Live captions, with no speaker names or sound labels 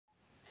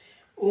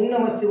Om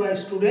Namah Shivaya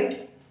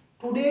student.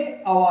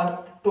 Today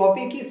our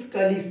topic is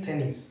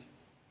calisthenics.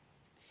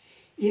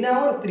 In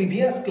our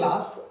previous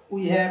class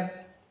we have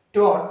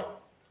taught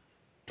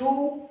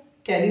two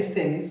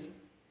calisthenics,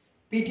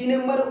 PT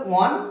number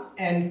 1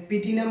 and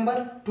PT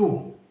number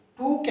 2.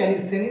 Two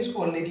calisthenics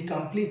already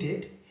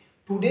completed.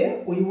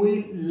 Today we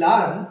will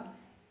learn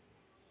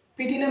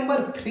PT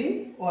number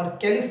 3 or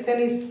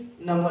calisthenics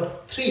number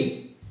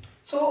 3.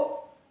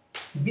 So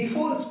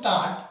before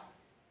start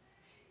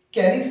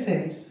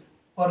calisthenics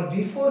or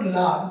before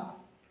learn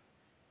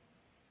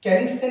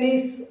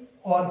calisthenics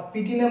or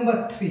PT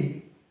number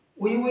 3,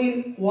 we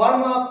will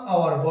warm up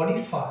our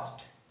body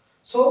first.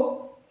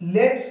 So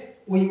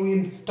we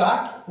will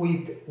start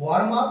with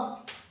warm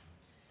up.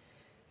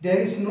 There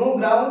is no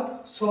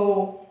ground,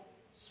 so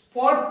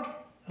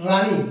spot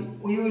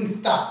running we will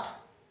start.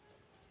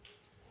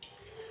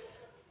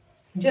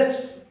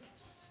 Just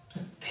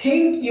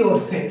think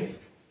yourself,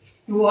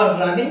 you are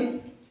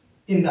running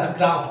in the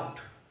ground.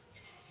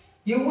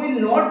 You will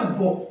not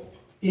go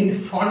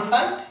in front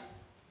side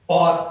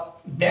or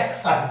back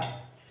side.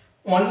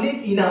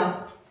 Only in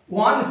a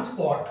one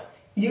spot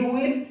you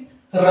will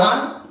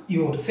run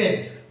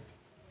yourself.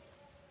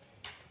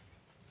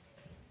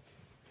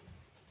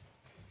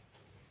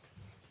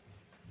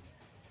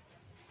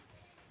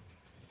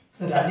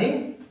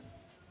 Running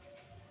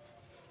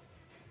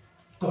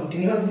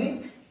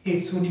continuously,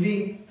 it should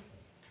be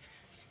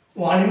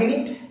 1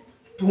 minute,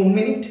 2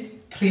 minutes,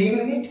 3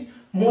 minutes,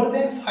 more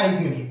than 5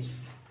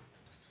 minutes.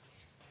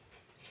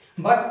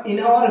 But in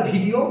our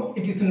video,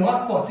 it is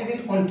not possible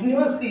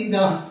continuously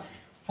run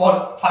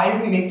for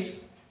 5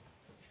 minutes.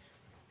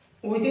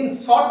 Within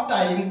short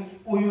time,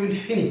 we will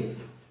finish.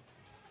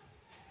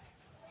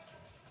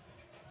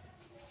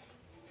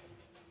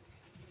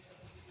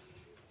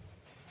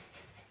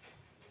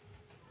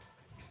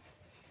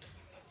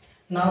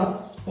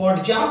 Now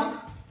spot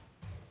jump,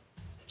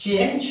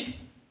 change,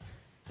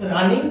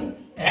 running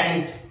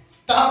and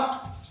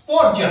start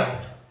spot jump.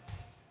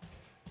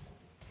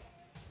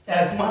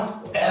 As much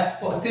as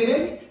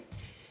possible,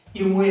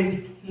 you will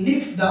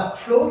lift the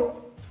floor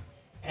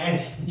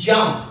and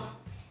jump.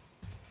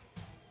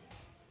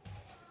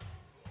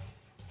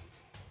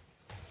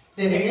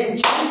 Then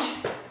again change.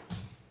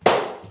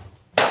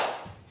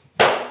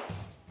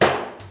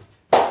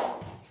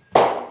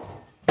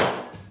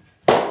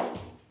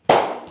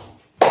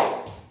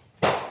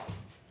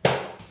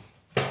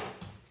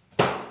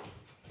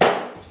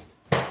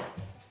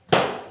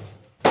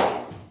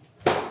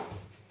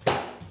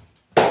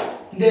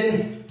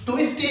 Then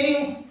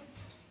twisting,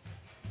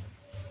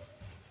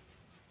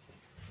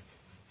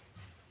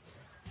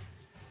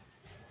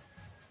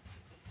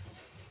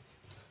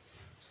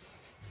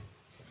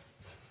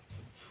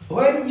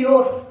 when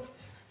your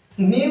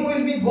knee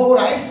will be go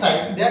right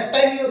side, that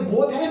time your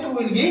both hand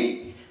will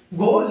be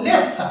go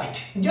left side.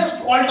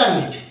 Just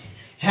alternate,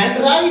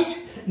 hand right,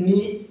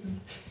 knee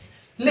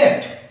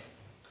left.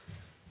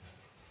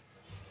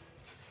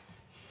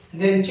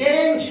 Then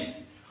change,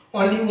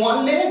 only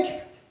one leg.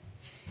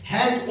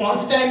 Hand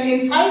once time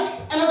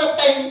inside, another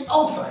time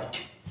outside.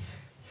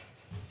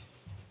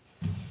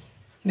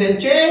 Then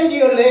change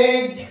your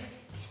leg.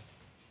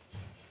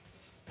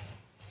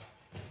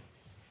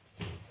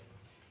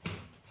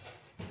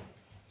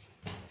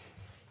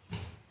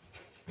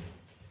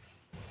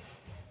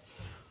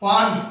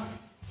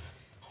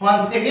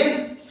 Once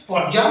again,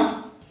 spot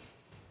jump.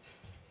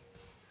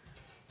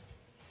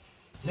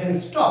 Then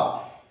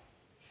stop.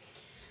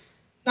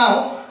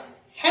 Now,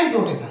 hand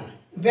rotation.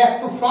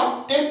 Back to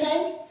front 10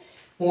 times.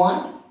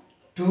 1,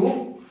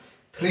 2,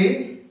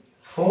 3,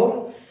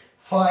 4,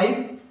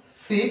 5,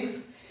 6,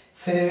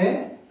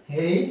 7,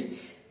 8,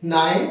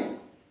 9,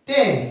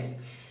 10.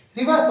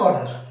 Reverse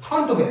order,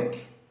 front to back.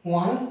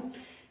 1,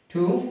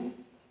 2,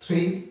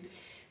 3,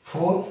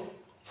 4,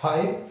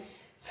 5,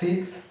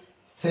 6,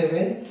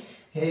 7,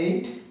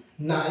 8,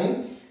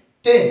 9,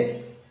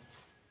 10.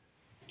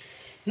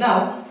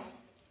 Now,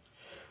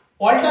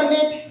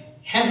 alternate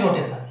hand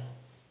rotation.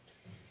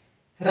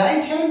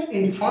 Right hand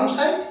in front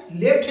side,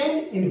 left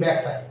hand in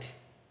back side.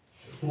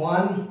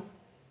 1,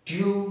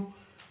 2,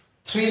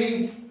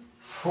 3,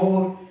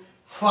 4,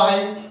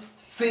 5,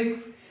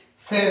 6,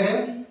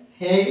 7,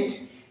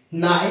 8,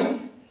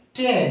 9,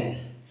 10.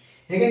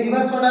 Again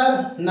reverse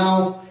order.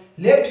 Now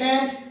left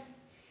hand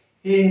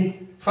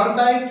in front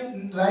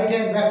side, right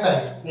hand back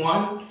side.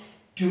 1,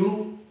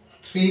 2,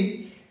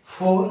 3,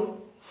 4,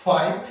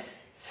 5,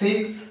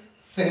 6,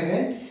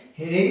 7,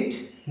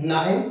 8,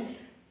 9,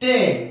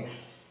 10.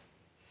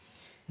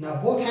 Now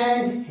both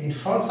hands in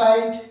front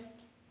side,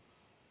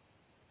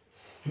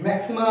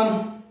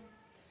 maximum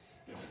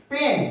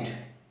expand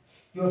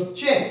your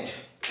chest.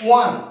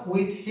 1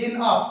 with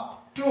heel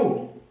up,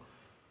 2,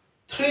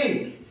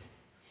 3,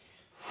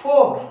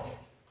 4,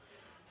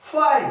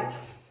 5,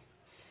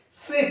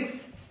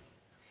 6,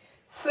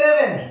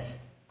 7,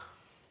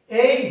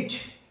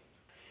 8,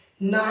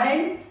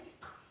 9,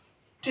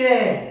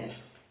 10.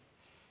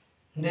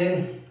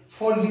 Then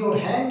fold your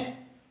hand,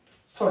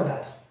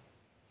 shoulder.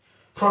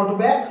 Front to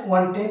back,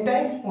 1 10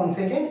 times, 1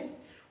 second.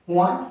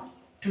 1,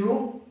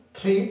 2,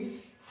 3,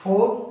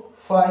 4,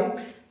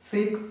 5,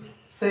 6,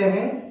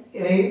 7,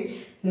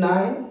 8,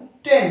 9,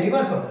 10.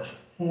 Reverse order.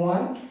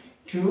 1,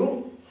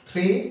 2,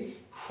 3,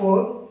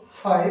 4,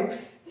 5,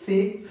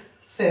 6,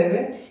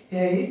 7,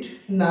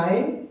 8,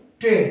 9,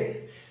 10.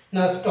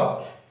 Now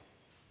stop.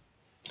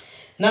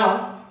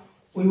 Now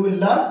we will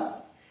learn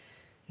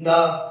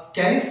the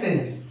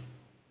calisthenics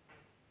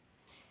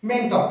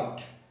main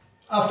topic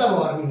after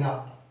warming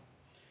up.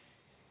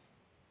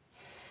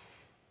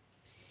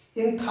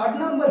 In third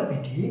number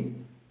PT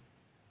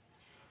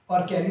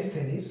or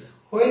calisthenics,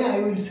 when I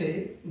will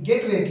say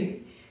get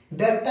ready,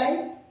 that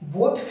time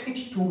both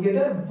feet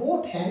together,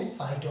 both hands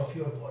side of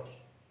your body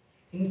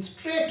in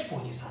straight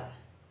position.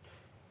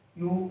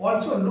 You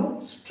also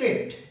look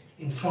straight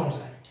in front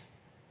side.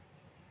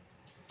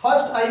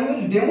 First I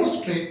will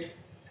demonstrate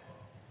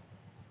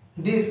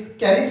this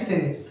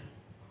calisthenics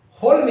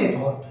whole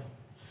method.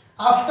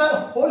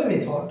 After whole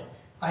method,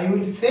 I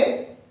will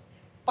say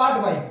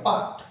part by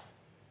part.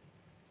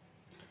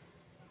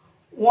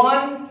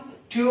 1,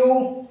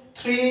 2,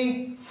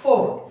 3,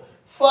 4,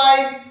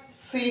 5,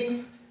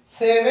 6,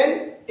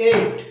 7,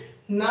 8,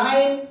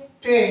 9,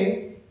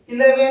 10,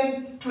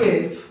 11,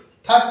 12,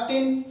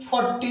 13,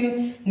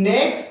 14.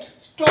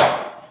 Next,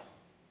 stop.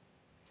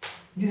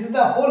 This is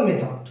the whole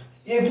method.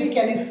 Every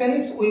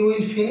calisthenics we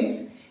will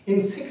finish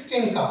in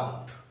 16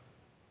 count.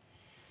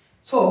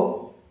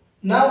 So,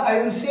 now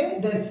I will say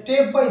the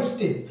step by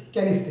step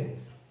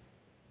calisthenics.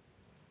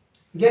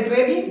 Get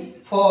ready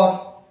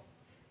for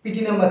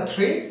PT number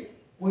 3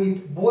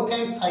 with both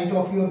hands side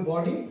of your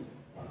body.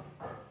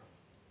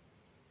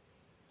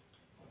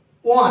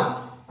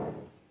 1.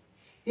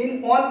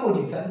 In one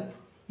position,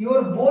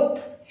 your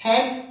both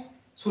hand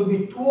should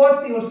be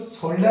towards your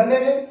shoulder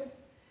level.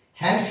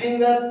 Hand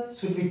finger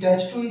should be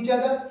touched to each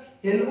other.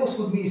 Elbow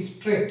should be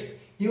straight.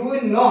 You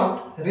will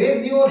not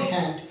raise your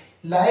hand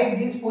like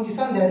this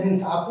position, that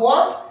means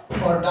upward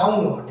or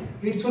downward.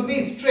 It should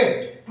be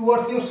straight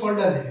towards your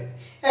shoulder level.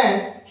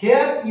 And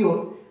here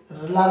your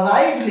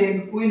right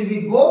leg will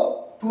be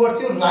go towards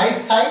your right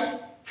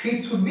side.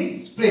 Feet should be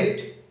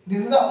spread.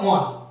 This is the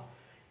 1.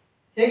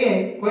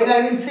 Again, when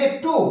I will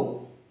say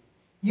 2,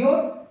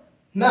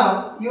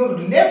 now your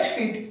left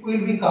feet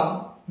will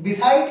become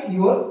beside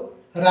your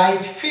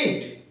right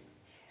feet,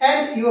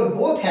 and your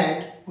both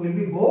hand will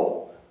be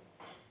go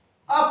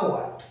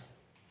upward.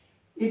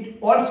 It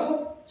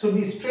also should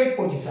be straight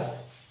position.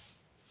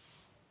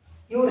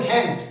 Your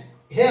hand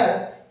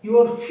here,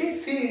 your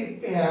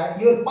feet,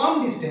 your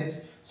palm distance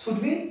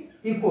should be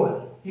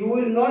equal. You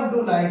will not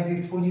do like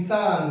this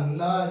position,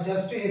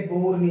 just a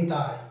bore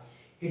thigh.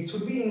 It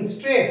should be in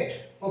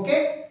straight.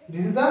 Okay,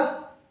 this is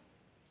the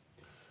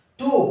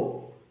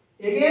 2.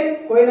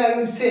 Again, when I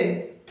will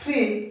say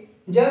 3,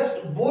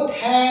 just both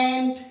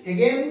hand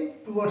again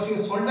towards your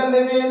shoulder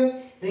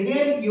level.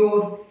 Again,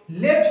 your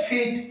left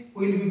feet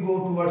will be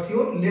go towards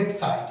your left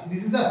side.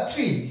 This is the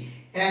 3.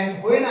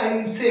 And when I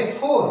will say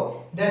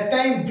 4, that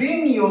time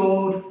bring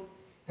your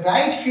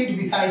right feet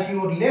beside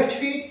your left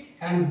feet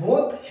and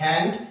both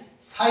hand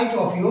side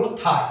of your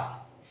thigh.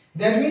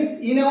 That means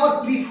in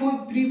our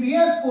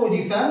previous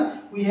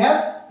position we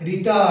have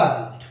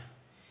returned.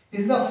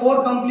 This is the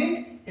 4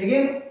 complete.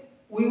 Again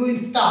we will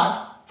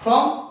start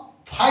from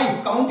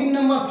 5, counting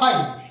number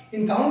 5.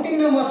 In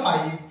counting number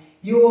 5,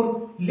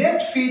 your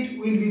left feet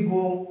will be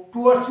go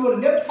towards your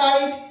left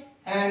side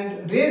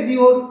and raise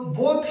your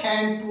both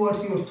hand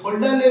towards your shoulder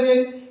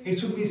level. It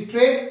should be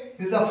straight.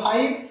 This is the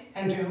 5.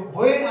 And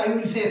when I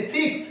will say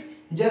 6,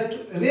 just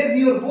raise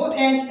your both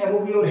hand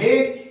above your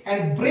head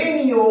and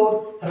bring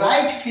your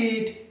right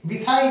feet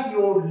beside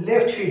your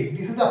left feet.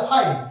 This is the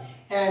 5.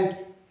 And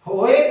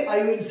when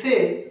I will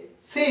say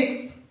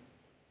 6,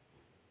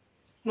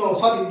 no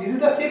sorry, this is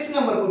the 6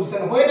 number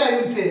position. When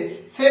I will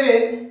say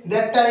 7,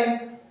 that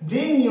time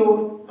bring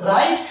your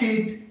right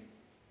feet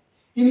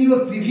in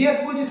your previous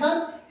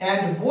position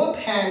and both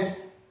hand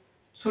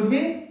should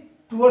be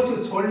towards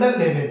your shoulder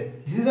level.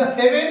 This is the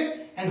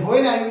 7. And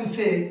when I will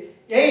say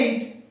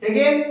 8,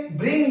 again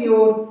bring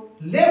your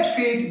left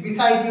feet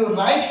beside your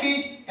right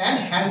feet and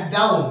hands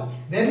down.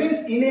 That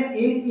means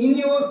in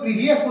your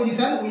previous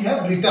position we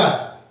have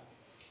returned.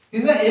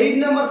 This is the 8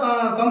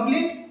 number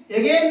complete.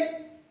 Again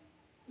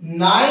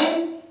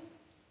 9,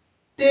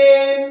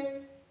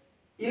 10,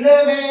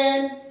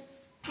 11,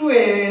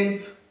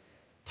 12,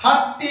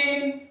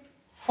 13,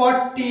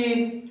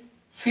 14,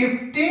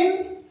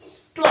 15,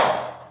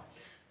 stop.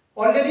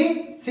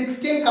 Already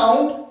 16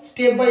 count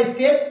step by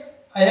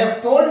step. I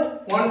have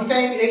told once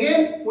time.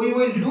 Again we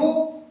will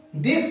do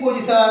this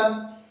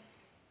position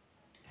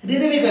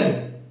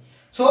rhythmically.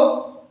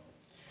 So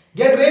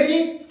get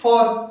ready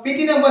for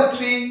PT number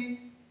 3.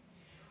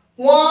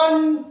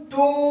 1,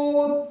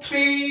 2,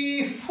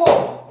 3,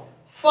 4,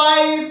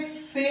 5,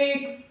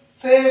 6,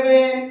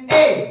 7,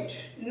 8,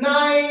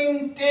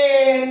 9,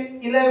 10,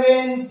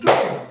 11,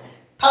 12,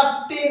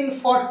 13,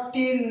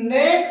 14.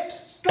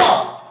 Next,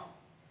 stop.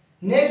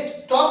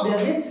 Next, stop.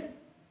 That means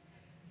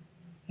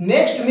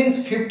next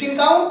means 15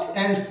 count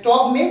and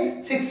stop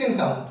means 16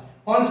 count.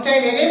 On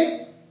time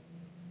again.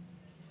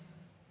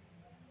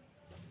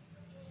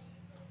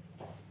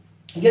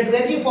 Get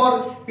ready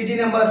for PT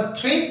number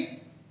 3.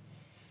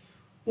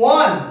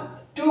 1,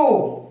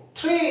 2,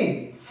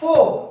 3,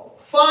 4,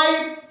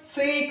 5,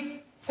 6,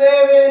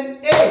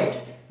 7,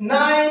 8,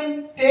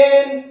 9,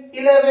 10,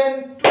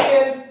 11,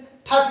 12,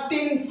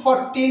 13,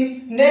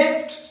 14.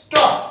 Next,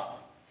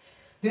 stop.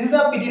 This is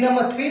the PT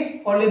number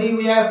 3. Already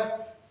we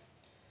have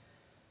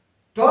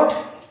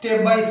taught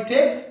step by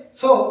step.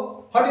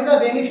 So, what is the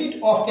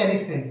benefit of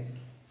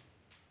calisthenics?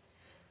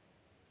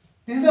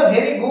 This is a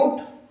very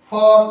good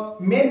for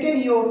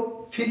maintain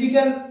your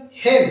physical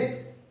health.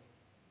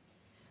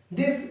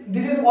 This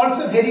is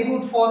also very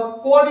good for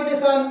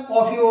coordination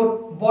of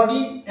your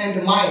body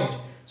and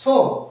mind.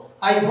 So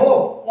I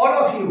hope all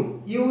of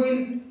you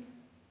will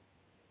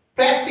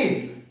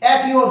practice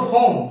at your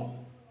home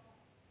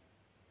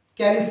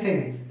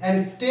calisthenics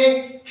and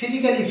stay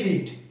physically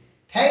fit.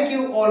 Thank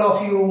you all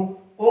of you.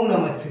 Om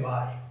Namah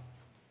Shivaya.